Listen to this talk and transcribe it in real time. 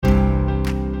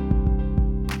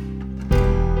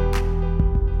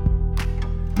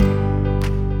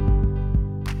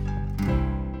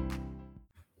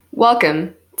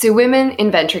Welcome to Women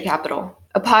in Venture Capital,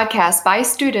 a podcast by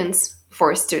students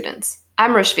for students.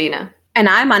 I'm Rashvina. And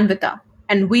I'm Anvita,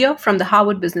 and we are from the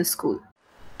Harvard Business School.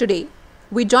 Today,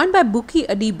 we're joined by Buki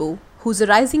Adibo, who's a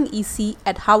rising EC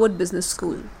at Harvard Business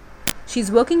School.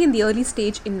 She's working in the early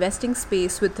stage investing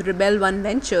space with Rebel One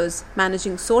Ventures,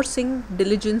 managing sourcing,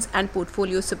 diligence, and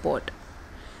portfolio support.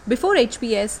 Before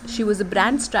HBS, she was a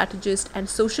brand strategist and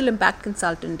social impact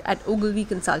consultant at Ogilvy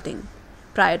Consulting.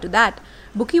 Prior to that,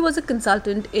 Buki was a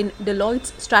consultant in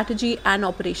Deloitte's strategy and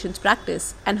operations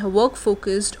practice, and her work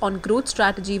focused on growth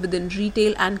strategy within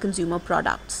retail and consumer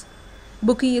products.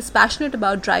 Buki is passionate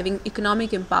about driving economic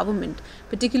empowerment,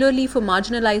 particularly for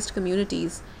marginalized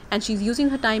communities, and she's using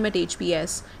her time at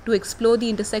HBS to explore the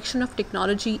intersection of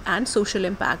technology and social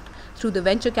impact through the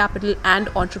venture capital and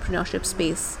entrepreneurship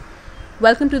space.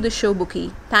 Welcome to the show,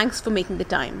 Buki. Thanks for making the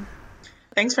time.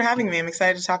 Thanks for having me. I'm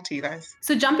excited to talk to you guys.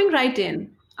 So jumping right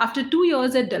in, after 2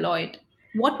 years at Deloitte,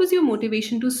 what was your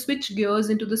motivation to switch gears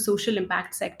into the social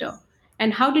impact sector?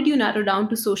 And how did you narrow down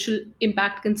to social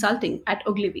impact consulting at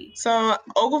Ogilvy? So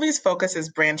Ogilvy's focus is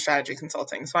brand strategy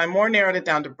consulting. So I more narrowed it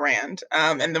down to brand.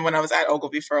 And then when I was at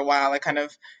Ogilvy for a while, I kind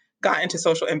of got into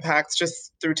social impacts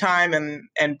just through time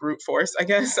and brute force, I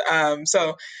guess.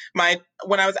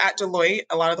 When I was at Deloitte,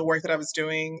 a lot of the work that I was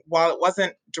doing, while it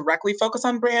wasn't directly focused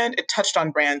on brand, it touched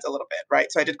on brands a little bit,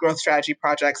 right? So I did growth strategy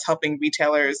projects, helping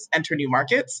retailers enter new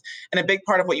markets. And a big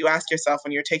part of what you ask yourself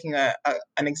when you're taking an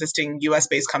existing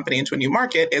US-based company into a new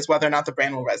market is whether or not the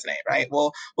brand will resonate, right?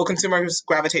 Will consumers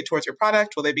gravitate towards your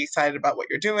product? Will they be excited about what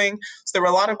you're doing? So there were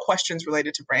a lot of questions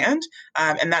related to brand,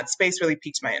 and that space really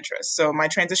piqued my interest. So my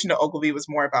transition to Ogilvy was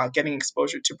more about getting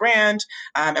exposure to brand,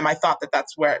 and I thought that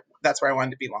that's where I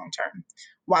wanted to be long term.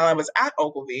 While I was at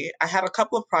Ogilvy, I had a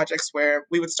couple of projects where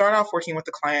we would start off working with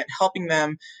the client, helping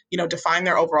them, define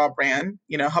their overall brand,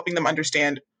 helping them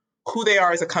understand who they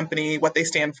are as a company, what they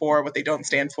stand for, what they don't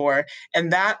stand for.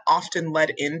 And that often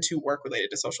led into work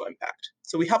related to social impact.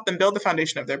 So we help them build the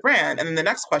foundation of their brand. And then the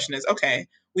next question is, okay,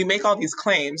 we make all these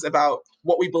claims about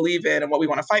what we believe in and what we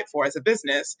want to fight for as a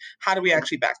business. How do we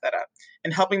actually back that up?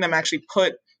 And helping them actually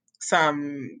put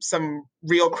some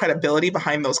real credibility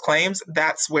behind those claims,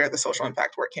 that's where the social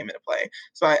impact work came into play.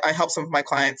 So I helped some of my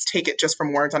clients take it just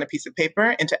from words on a piece of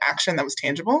paper into action that was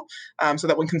tangible, so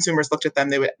that when consumers looked at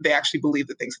them, they actually believed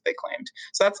the things that they claimed.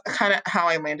 So that's kind of how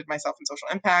I landed myself in social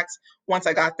impacts. Once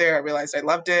I got there, I realized I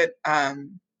loved it.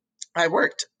 I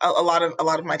worked a lot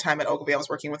of my time at Ogilvy. I was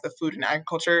working with the food and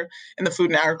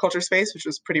agriculture space, which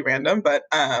was pretty random. But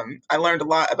I learned a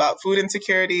lot about food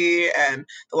insecurity and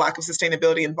the lack of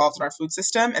sustainability involved in our food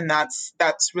system, and that's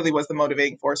really was the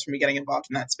motivating force for me getting involved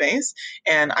in that space.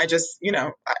 And I just,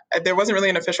 there wasn't really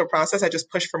an official process. I just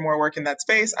pushed for more work in that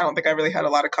space. I don't think I really had a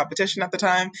lot of competition at the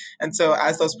time, and so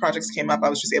as those projects came up, I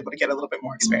was just able to get a little bit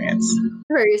more experience.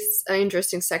 Very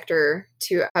interesting sector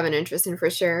to have an interest in, for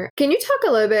sure. Can you talk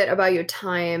a little bit about your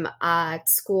time at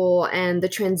school and the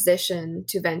transition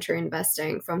to venture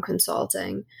investing from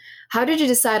consulting? How did you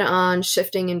decide on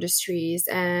shifting industries?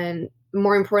 And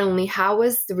more importantly, how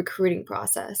was the recruiting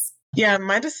process? Yeah,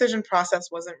 my decision process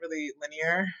wasn't really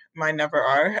linear. Mine never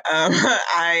are.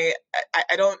 I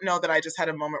don't know that I just had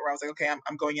a moment where I was like, okay,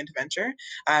 I'm going into venture.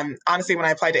 Honestly, when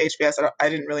I applied to HBS, I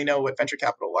didn't really know what venture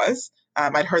capital was.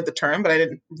 I'd heard the term, but I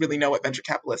didn't really know what venture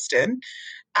capitalists did.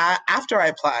 After I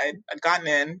applied, I'd gotten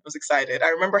in, was excited. I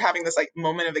remember having this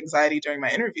moment of anxiety during my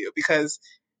interview because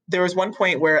there was one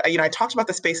point where, I talked about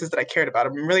the spaces that I cared about.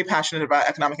 I'm really passionate about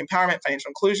economic empowerment, financial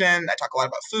inclusion. I talk a lot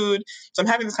about food. So I'm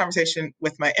having this conversation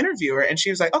with my interviewer, and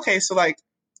she was like, okay, so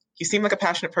you seem like a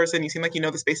passionate person. You seem like you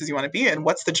know the spaces you want to be in.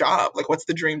 What's the job? What's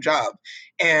the dream job?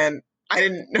 And I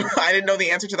didn't know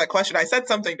the answer to that question. I said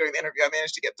something during the interview. I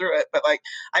managed to get through it, but I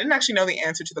didn't actually know the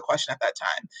answer to the question at that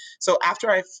time. So after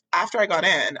I got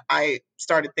in, I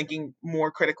started thinking more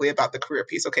critically about the career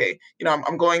piece. Okay,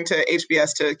 I'm going to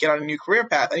HBS to get on a new career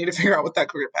path. I need to figure out what that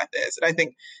career path is. And I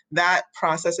think that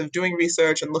process of doing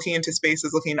research and looking into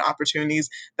spaces, looking into opportunities,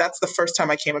 that's the first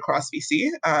time I came across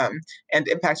VC and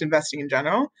impact investing in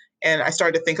general. And I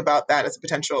started to think about that as a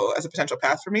potential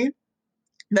path for me.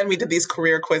 Then we did these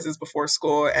career quizzes before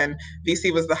school, and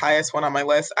VC was the highest one on my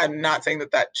list. I'm not saying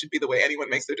that should be the way anyone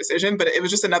makes their decision, but it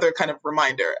was just another kind of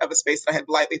reminder of a space that I had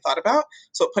lightly thought about.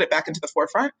 So it put it back into the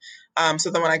forefront. So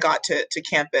then when I got to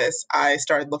campus, I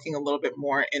started looking a little bit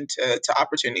more into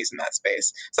opportunities in that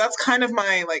space. So that's kind of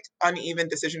my uneven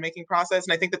decision-making process.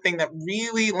 And I think the thing that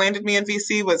really landed me in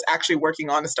VC was actually working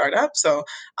on a startup. So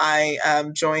I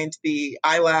joined the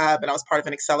iLab, and I was part of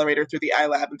an accelerator through the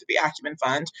iLab and through the Acumen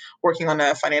Fund, working on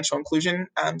a financial inclusion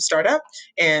startup.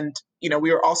 And,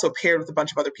 we were also paired with a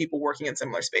bunch of other people working in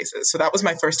similar spaces. So that was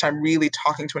my first time really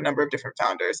talking to a number of different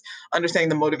founders, understanding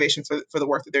the motivation for the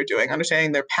work that they're doing,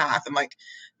 understanding their path, and like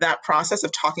that process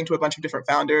of talking to a bunch of different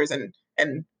founders and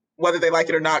whether they like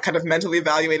it or not, kind of mentally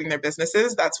evaluating their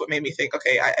businesses. That's what made me think,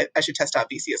 okay, I should test out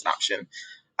VC as an option.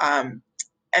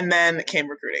 And then came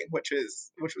recruiting, which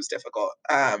was difficult.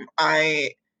 My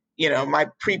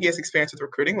previous experience with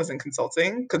recruiting was in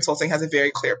consulting. Consulting has a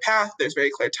very clear path. There's very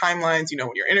clear timelines. When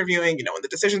you're interviewing, when the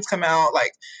decisions come out,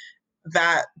 like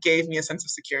that gave me a sense of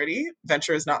security.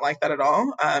 Venture is not like that at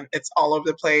all. It's all over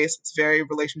the place. It's very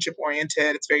relationship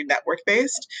oriented. It's very network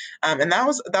based. And that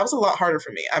was a lot harder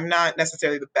for me. I'm not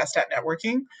necessarily the best at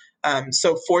networking.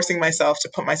 So forcing myself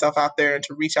to put myself out there and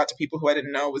to reach out to people who I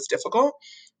didn't know was difficult.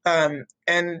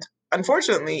 And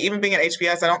unfortunately, even being at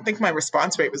HBS, I don't think my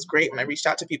response rate was great when I reached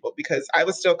out to people because I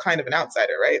was still kind of an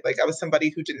outsider, right? Like I was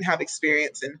somebody who didn't have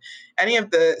experience in any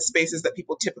of the spaces that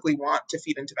people typically want to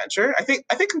feed into venture. I think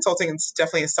consulting is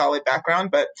definitely a solid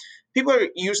background, but people are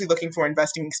usually looking for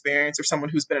investing experience or someone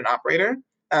who's been an operator.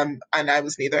 And I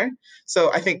was neither. So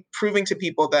I think proving to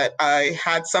people that I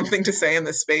had something to say in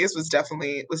this space was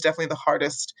definitely the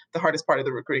hardest part of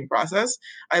the recruiting process.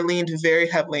 I leaned very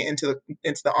heavily into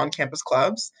the on-campus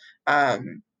clubs.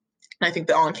 And I think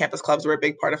the on-campus clubs were a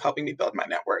big part of helping me build my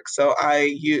network. So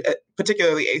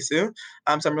particularly ASU.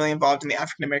 So I'm really involved in the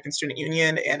African American Student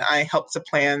Union, and I helped to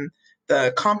plan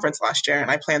the conference last year,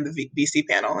 and I planned the VC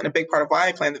panel. And a big part of why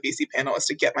I planned the VC panel is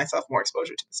to get myself more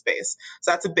exposure to the space.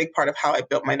 So that's a big part of how I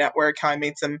built my network, how I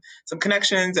made some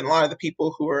connections. And a lot of the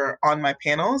people who were on my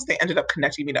panels, they ended up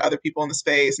connecting me to other people in the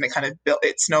space, and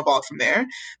it snowballed from there.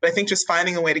 But I think just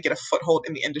finding a way to get a foothold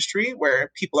in the industry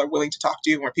where people are willing to talk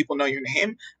to you, where people know your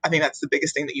name, I think that's the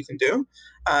biggest thing that you can do.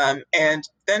 And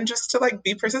then just to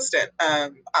be persistent.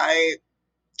 I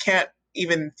can't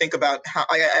even think about how,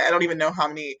 I don't even know how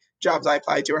many jobs I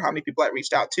applied to or how many people I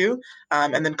reached out to.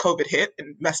 And then COVID hit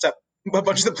and messed up a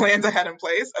bunch of the plans I had in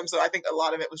place. So I think a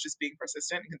lot of it was just being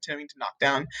persistent and continuing to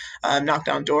knock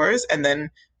down doors, and then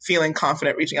feeling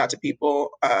confident reaching out to people.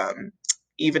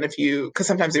 Even if because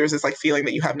sometimes there's this feeling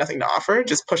that you have nothing to offer,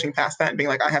 just pushing past that and being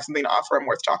like, I have something to offer, I'm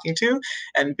worth talking to,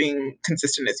 and being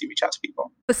consistent as you reach out to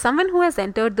people. For someone who has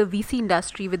entered the VC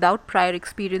industry without prior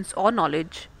experience or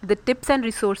knowledge, the tips and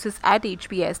resources at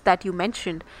HBS that you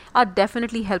mentioned are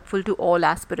definitely helpful to all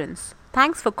aspirants.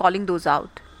 Thanks for calling those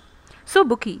out. So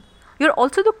Bukhi, you're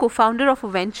also the co-founder of a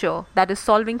venture that is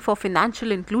solving for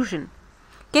financial inclusion.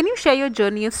 Can you share your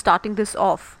journey of starting this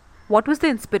off? What was the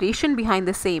inspiration behind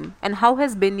the same, and how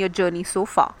has been your journey so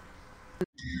far?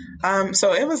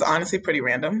 So it was honestly pretty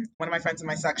random. One of my friends in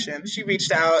my section, she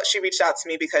reached out to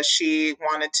me because she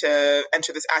wanted to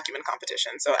enter this Acumen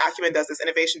competition. So Acumen does this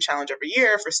innovation challenge every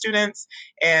year for students.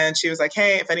 And she was like,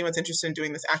 hey, if anyone's interested in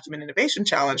doing this Acumen innovation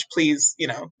challenge, please,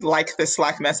 like this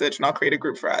Slack message and I'll create a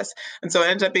group for us. And so it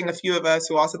ended up being a few of us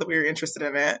who all said that we were interested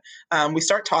in it. We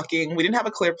start talking. We didn't have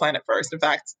a clear plan at first. In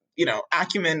fact,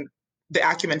 the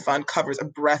Acumen Fund covers a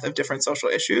breadth of different social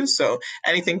issues. So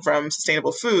anything from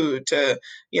sustainable food to,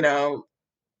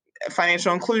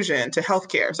 financial inclusion to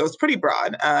healthcare. So it's pretty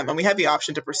broad. And we had the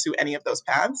option to pursue any of those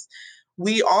paths.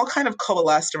 We all kind of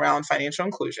coalesced around financial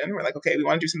inclusion. We're like, okay, we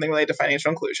want to do something related to financial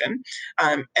inclusion.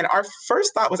 And our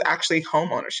first thought was actually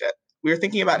home ownership. We were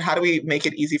thinking about how do we make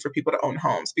it easy for people to own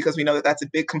homes, because we know that that's a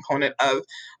big component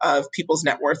of people's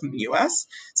net worth in the US.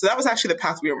 So that was actually the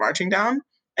path we were marching down.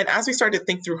 And as we started to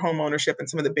think through home ownership and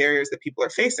some of the barriers that people are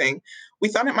facing, we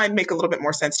thought it might make a little bit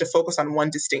more sense to focus on one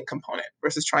distinct component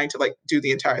versus trying to do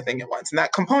the entire thing at once. And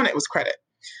that component was credit.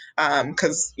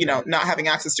 Because not having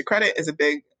access to credit is a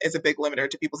big limiter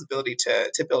to people's ability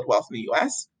to build wealth in the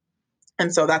US.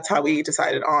 And so that's how we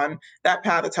decided on that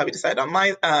path. That's how we decided on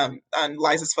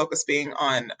Liza's focus being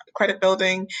on credit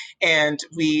building. And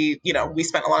we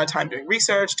spent a lot of time doing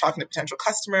research, talking to potential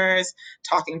customers,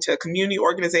 talking to community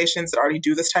organizations that already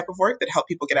do this type of work that help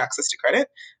people get access to credit.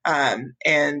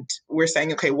 And we're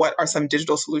saying, okay, what are some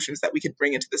digital solutions that we could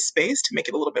bring into this space to make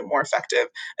it a little bit more effective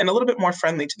and a little bit more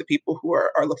friendly to the people who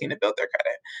are looking to build their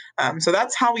credit? So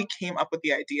that's how we came up with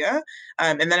the idea.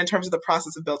 And then in terms of the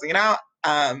process of building it out,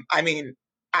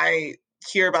 I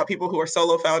hear about people who are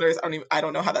solo founders. I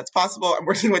don't know how that's possible. I'm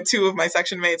working with two of my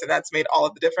section mates, and that's made all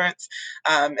of the difference.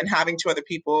 And having two other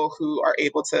people who are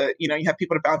able to, you have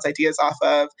people to bounce ideas off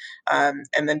of,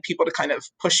 and then people to kind of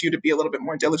push you to be a little bit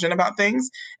more diligent about things.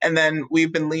 And then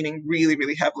we've been leaning really,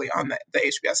 really heavily on the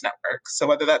HBS network. So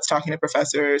whether that's talking to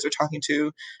professors or talking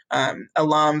to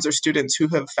alums or students who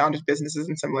have founded businesses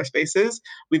in similar spaces,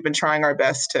 we've been trying our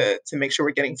best to make sure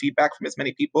we're getting feedback from as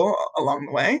many people along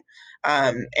the way.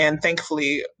 And thankfully,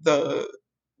 the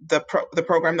the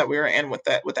program that we were in with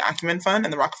the Acumen Fund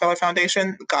and the Rockefeller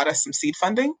Foundation got us some seed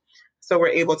funding. So we're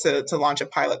able to launch a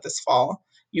pilot this fall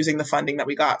using the funding that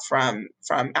we got from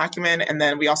Acumen. And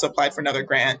then we also applied for another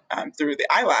grant through the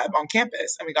iLab on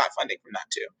campus, and we got funding from that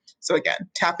too. So again,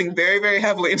 tapping very, very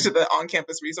heavily into the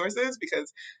on-campus resources,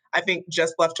 because I think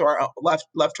just left to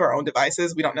our own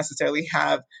devices, we don't necessarily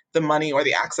have the money or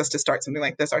the access to start something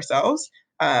like this ourselves.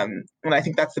 And I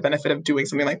think that's the benefit of doing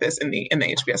something like this in the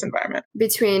HBS environment.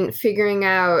 Between figuring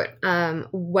out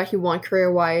what you want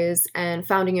career-wise and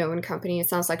founding your own company, it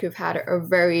sounds like you've had a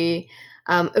very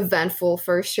eventful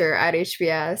first year at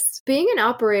HBS. Being an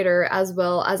operator as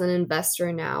well as an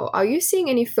investor now, are you seeing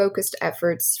any focused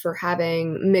efforts for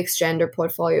having mixed gender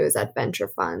portfolios at venture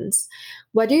funds?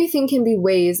 What do you think can be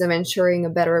ways of ensuring a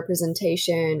better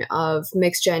representation of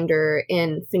mixed gender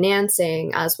in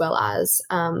financing as well as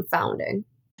founding?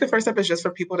 The first step is just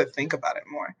for people to think about it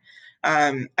more.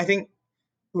 I think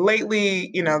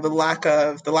lately, the lack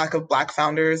of Black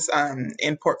founders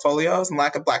in portfolios and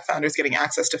lack of Black founders getting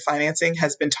access to financing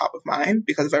has been top of mind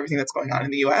because of everything that's going on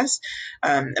in the U.S.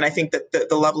 And I think that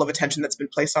the level of attention that's been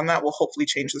placed on that will hopefully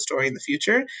change the story in the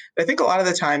future. But I think a lot of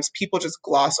the times people just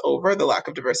gloss over the lack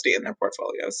of diversity in their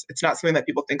portfolios. It's not something that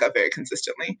people think of very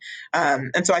consistently.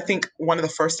 And so I think one of the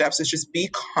first steps is just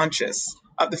be conscious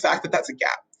of the fact that that's a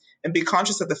gap. And be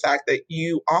conscious of the fact that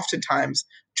you oftentimes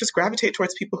just gravitate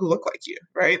towards people who look like you,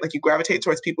 right? Like you gravitate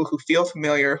towards people who feel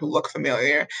familiar, who look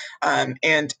familiar.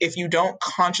 And if you don't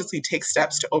consciously take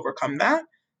steps to overcome that,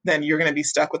 then you're going to be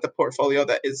stuck with a portfolio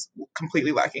that is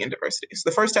completely lacking in diversity. So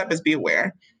the first step is be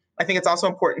aware. I think it's also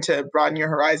important to broaden your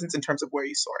horizons in terms of where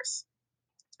you source.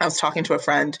 I was talking to a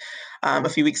friend a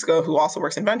few weeks ago who also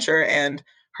works in venture, and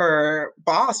her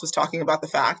boss was talking about the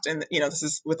fact, and this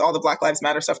is with all the Black Lives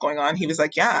Matter stuff going on. He was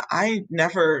like, "Yeah, I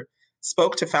never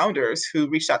spoke to founders who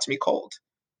reached out to me cold,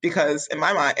 because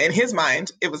in his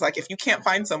mind, it was like, if you can't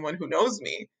find someone who knows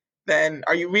me, then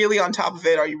are you really on top of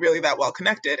it? Are you really that well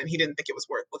connected?" And he didn't think it was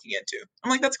worth looking into. I'm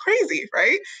like, that's crazy,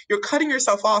 right? You're cutting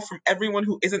yourself off from everyone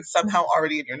who isn't somehow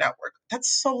already in your network.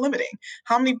 That's so limiting.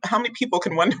 How many people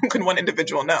can one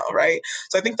individual know, right?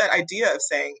 So I think that idea of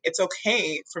saying it's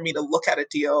okay for me to look at a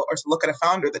deal or to look at a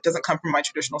founder that doesn't come from my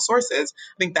traditional sources,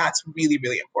 I think that's really,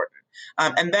 really important.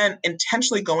 And then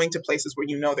intentionally going to places where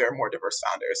there are more diverse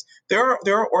founders.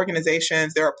 There are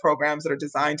organizations, there are programs that are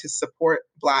designed to support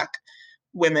Black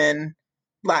women,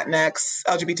 Latinx,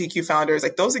 LGBTQ founders,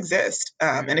 like those exist.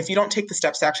 And if you don't take the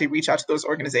steps to actually reach out to those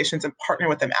organizations and partner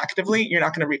with them actively, you're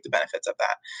not going to reap the benefits of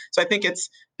that. So I think it's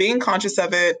being conscious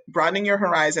of it, broadening your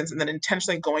horizons, and then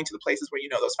intentionally going to the places where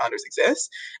those founders exist.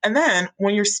 And then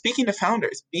when you're speaking to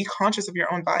founders, be conscious of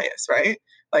your own bias, right?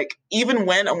 Like even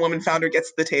when a woman founder gets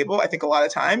to the table, I think a lot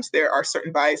of times there are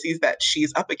certain biases that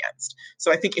she's up against. So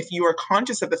I think if you are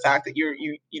conscious of the fact that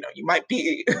you might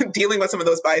be dealing with some of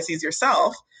those biases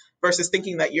yourself versus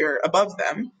thinking that you're above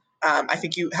them, I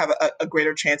think you have a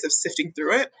greater chance of sifting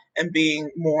through it and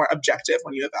being more objective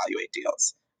when you evaluate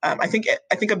deals. I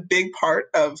think a big part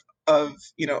of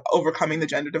overcoming the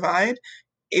gender divide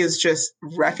is just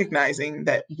recognizing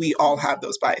that we all have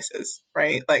those biases,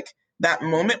 right? Like that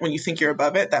moment when you think you're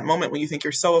above it, that moment when you think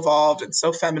you're so evolved and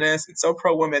so feminist and so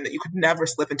pro-woman that you could never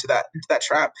slip into that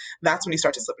trap, that's when you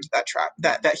start to slip into that trap.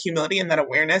 That humility and that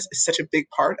awareness is such a big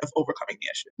part of overcoming the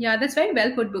issue. Yeah, that's very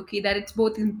well put, Buki, that it's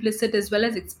both implicit as well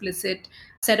as explicit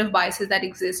set of biases that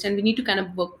exist, and we need to kind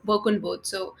of work on both.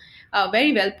 So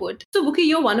very well put. So Buki,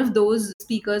 you're one of those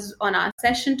speakers on our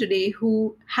session today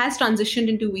who has transitioned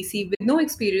into VC with no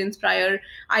experience prior,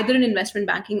 either in investment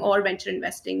banking or venture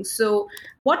investing. So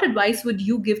what advice would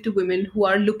you give to women who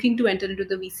are looking to enter into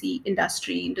the VC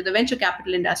industry, into the venture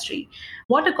capital industry?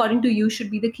 What, according to you, should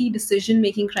be the key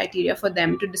decision-making criteria for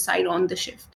them to decide on the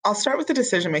shift? I'll start with the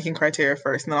decision-making criteria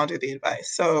first, and then I'll do the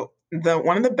advice. So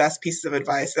one of the best pieces of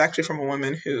advice is actually from a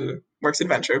woman who works in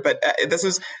venture, but this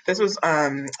was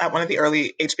at one of the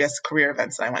early HBS career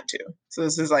events that I went to. So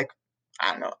this is like,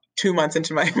 I don't know, 2 months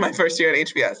into my first year at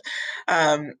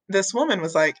HBS. This woman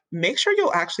was like, make sure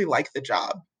you'll actually like the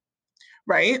job.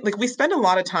 Right? Like we spend a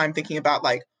lot of time thinking about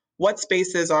like what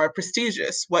spaces are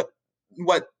prestigious, what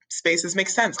spaces make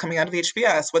sense coming out of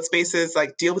HBS, what spaces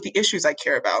like deal with the issues I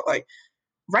care about. Like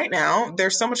right now,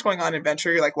 there's so much going on in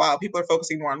venture. You're like, wow, people are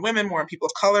focusing more on women, more on people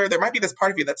of color. There might be this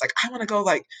part of you that's like, I want to go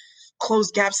like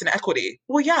close gaps in equity.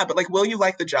 Well, yeah, but like, will you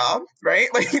like the job? Right?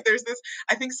 Like there's this,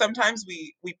 I think sometimes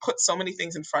we put so many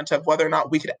things in front of whether or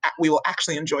not we will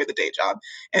actually enjoy the day job.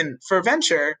 And for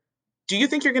venture, do you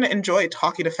think you're going to enjoy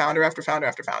talking to founder after founder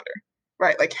after founder,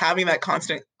 right? Like having that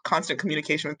constant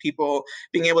communication with people,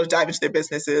 being able to dive into their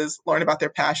businesses, learn about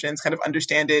their passions, kind of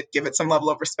understand it, give it some level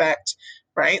of respect.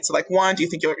 right? So like, one, do you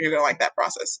think you're going to like that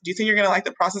process? Do you think you're going to like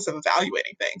the process of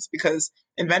evaluating things? Because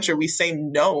in venture, we say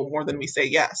no more than we say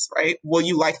yes, right? Will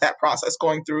you like that process,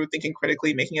 going through, thinking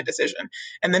critically, making a decision?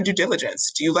 And then due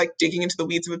diligence. Do you like digging into the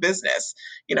weeds of a business,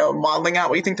 modeling out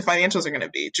what you think the financials are going to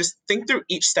be? Just think through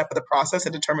each step of the process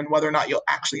and determine whether or not you'll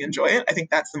actually enjoy it. I think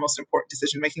that's the most important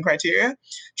decision-making criteria.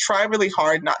 Try really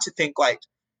hard not to think like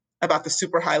about the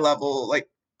super high level, like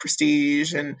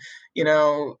prestige and,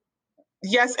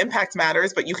 yes, impact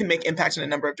matters, but you can make impact in a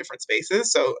number of different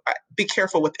spaces. So be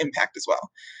careful with impact as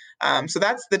well. So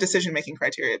that's the decision-making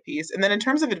criteria piece. And then in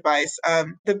terms of advice,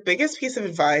 the biggest piece of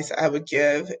advice I would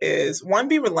give is, one,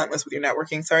 be relentless with your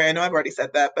networking. Sorry, I know I've already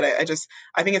said that, but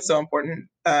I think it's so important.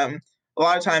 A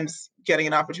lot of times getting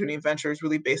an opportunity in venture is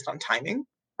really based on timing.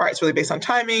 Right? It's really based on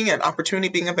timing and opportunity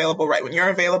being available right when you're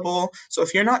available. So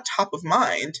if you're not top of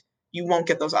mind, you won't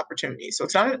get those opportunities. So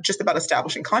it's not just about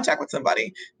establishing contact with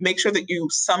somebody. Make sure that you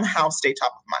somehow stay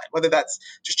top of mind, whether that's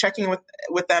just checking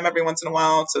with them every once in a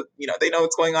while so they know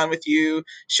what's going on with you,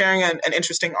 sharing an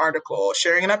interesting article,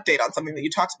 sharing an update on something that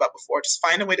you talked about before. Just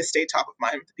find a way to stay top of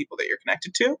mind with the people that you're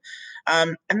connected to.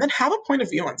 And then have a point of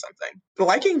view on something.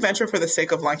 Liking venture for the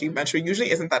sake of liking venture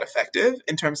usually isn't that effective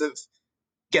in terms of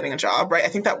getting a job, right? I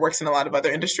think that works in a lot of other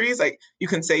industries. Like, you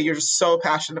can say you're just so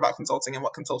passionate about consulting and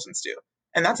what consultants do,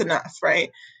 and that's enough, right?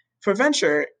 For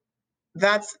venture,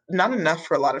 that's not enough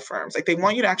for a lot of firms. Like, they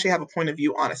want you to actually have a point of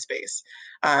view on a space.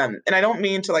 And I don't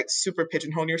mean to like super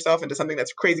pigeonhole yourself into something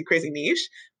that's crazy, crazy niche,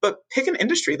 but pick an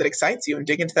industry that excites you and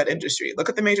dig into that industry. Look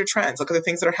at the major trends, look at the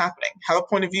things that are happening, have a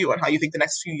point of view on how you think the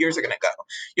next few years are going to go.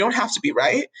 You don't have to be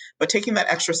right, but taking that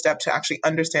extra step to actually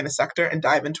understand a sector and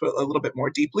dive into it a little bit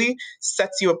more deeply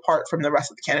sets you apart from the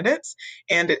rest of the candidates.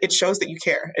 And it shows that you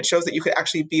care. It shows that you could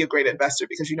actually be a great investor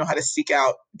because you know how to seek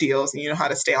out deals and you know how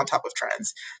to stay on top of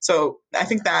trends. So I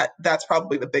think that's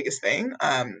probably the biggest thing.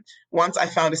 Once I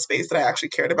found a space that I actually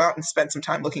cared about and spent some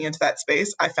time looking into that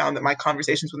space, I found that my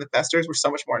conversations with investors were so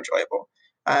much more enjoyable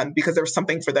because there was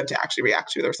something for them to actually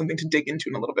react to. There was something to dig into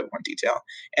in a little bit more detail.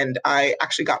 And I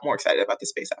actually got more excited about the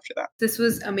space after that. This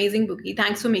was amazing, Bookie.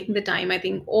 Thanks for making the time. I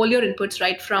think all your inputs,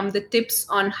 right, from the tips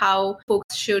on how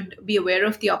folks should be aware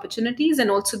of the opportunities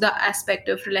and also the aspect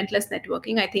of relentless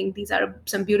networking. I think these are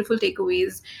some beautiful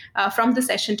takeaways from the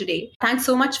session today. Thanks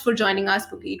so much for joining us,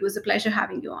 Bookie. It was a pleasure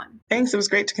having you on. Thanks. It was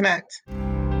great to connect.